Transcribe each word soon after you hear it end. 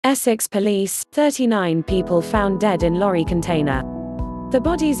Essex Police, 39 people found dead in lorry container. The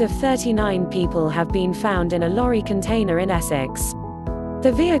bodies of 39 people have been found in a lorry container in Essex.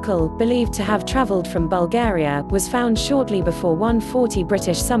 The vehicle, believed to have travelled from Bulgaria, was found shortly before 1:40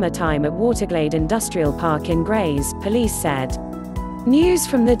 British Summer Time at Waterglade Industrial Park in Grays, police said. News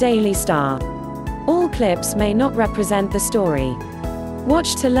from the Daily Star. All clips may not represent the story.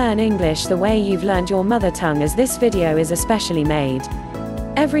 Watch to learn English the way you've learned your mother tongue, as this video is especially made.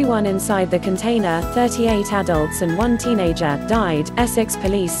 Everyone inside the container, 38 adults and one teenager, died, Essex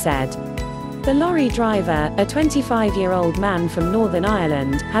Police said. The lorry driver, a 25-year-old man from Northern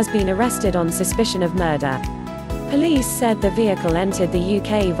Ireland, has been arrested on suspicion of murder. Police said the vehicle entered the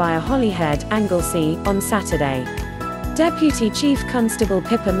UK via Holyhead, Anglesey, on Saturday. Deputy Chief Constable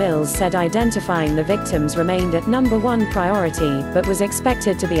Pippa Mills said identifying the victims remained at #1 priority, but was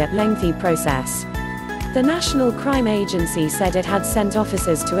expected to be a lengthy process. The National Crime Agency said it had sent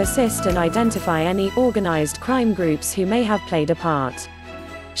officers to assist and identify any organised crime groups who may have played a part.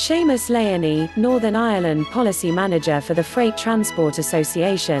 Seamus Leone, Northern Ireland policy manager for the Freight Transport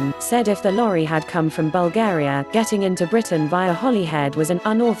Association, said if the lorry had come from Bulgaria, getting into Britain via Holyhead was an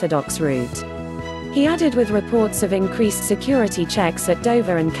unorthodox route. He added with reports of increased security checks at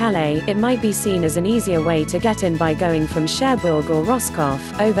Dover and Calais, it might be seen as an easier way to get in by going from Cherbourg or Roscoff,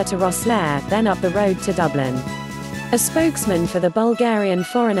 over to Rosslare, then up the road to Dublin. A spokesman for the Bulgarian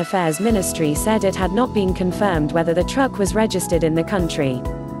Foreign Affairs Ministry said it had not been confirmed whether the truck was registered in the country.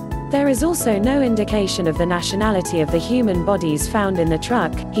 There is also no indication of the nationality of the human bodies found in the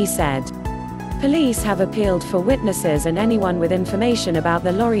truck, he said. Police have appealed for witnesses and anyone with information about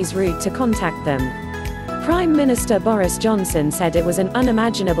the lorry's route to contact them. Prime Minister Boris Johnson said it was an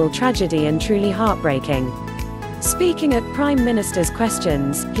unimaginable tragedy and truly heartbreaking. Speaking at Prime Minister's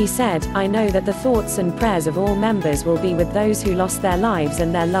questions, he said, "I know that the thoughts and prayers of all members will be with those who lost their lives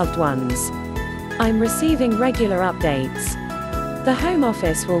and their loved ones. I'm receiving regular updates. The Home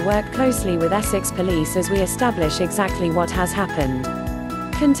Office will work closely with Essex Police as we establish exactly what has happened."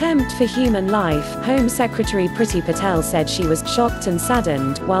 Contempt for human life, Home Secretary Priti Patel said she was shocked and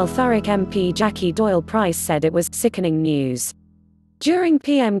saddened, while Thurrock MP Jackie Doyle-Price said it was sickening news. During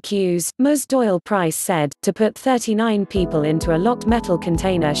PMQs, Ms Doyle-Price said, to put 39 people into a locked metal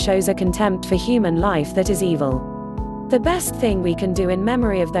container shows a contempt for human life that is evil. The best thing we can do in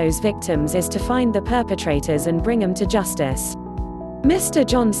memory of those victims is to find the perpetrators and bring them to justice. Mr.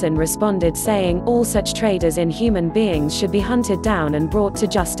 Johnson responded saying, all such traders in human beings should be hunted down and brought to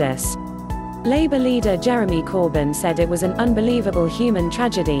justice. Labour leader Jeremy Corbyn said it was an unbelievable human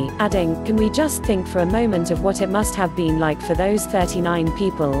tragedy, adding, "Can we just think for a moment of what it must have been like for those 39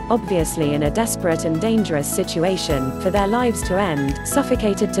 people, obviously in a desperate and dangerous situation, for their lives to end,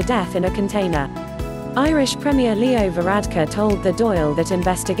 suffocated to death in a container." Irish Premier Leo Varadkar told the Doyle that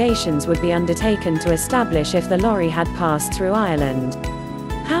investigations would be undertaken to establish if the lorry had passed through Ireland.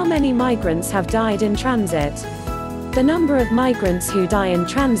 How many migrants have died in transit? The number of migrants who die in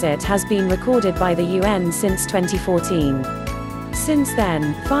transit has been recorded by the UN since 2014. Since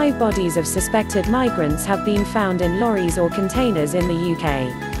then, 5 bodies of suspected migrants have been found in lorries or containers in the UK.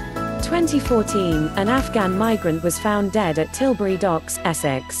 2014, an Afghan migrant was found dead at Tilbury Docks,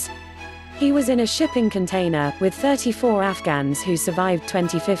 Essex. He was in a shipping container, with 34 Afghans who survived.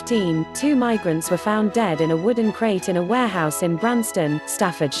 2015, 2 migrants were found dead in a wooden crate in a warehouse in Branston,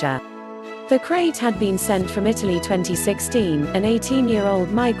 Staffordshire. The crate had been sent from Italy. 2016, an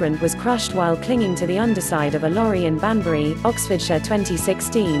 18-year-old migrant was crushed while clinging to the underside of a lorry in Banbury, Oxfordshire.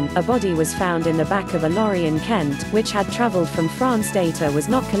 2016, a body was found in the back of a lorry in Kent, which had travelled from France. Data was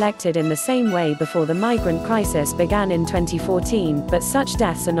not collected in the same way before the migrant crisis began in 2014, but such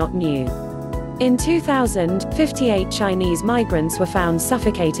deaths are not new. In 2000, 58 Chinese migrants were found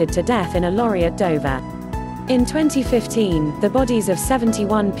suffocated to death in a lorry at Dover. In 2015, the bodies of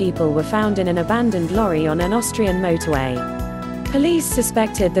 71 people were found in an abandoned lorry on an Austrian motorway. Police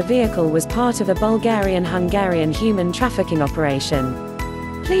suspected the vehicle was part of a Bulgarian-Hungarian human trafficking operation.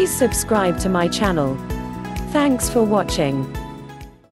 Please subscribe to my channel. Thanks for watching.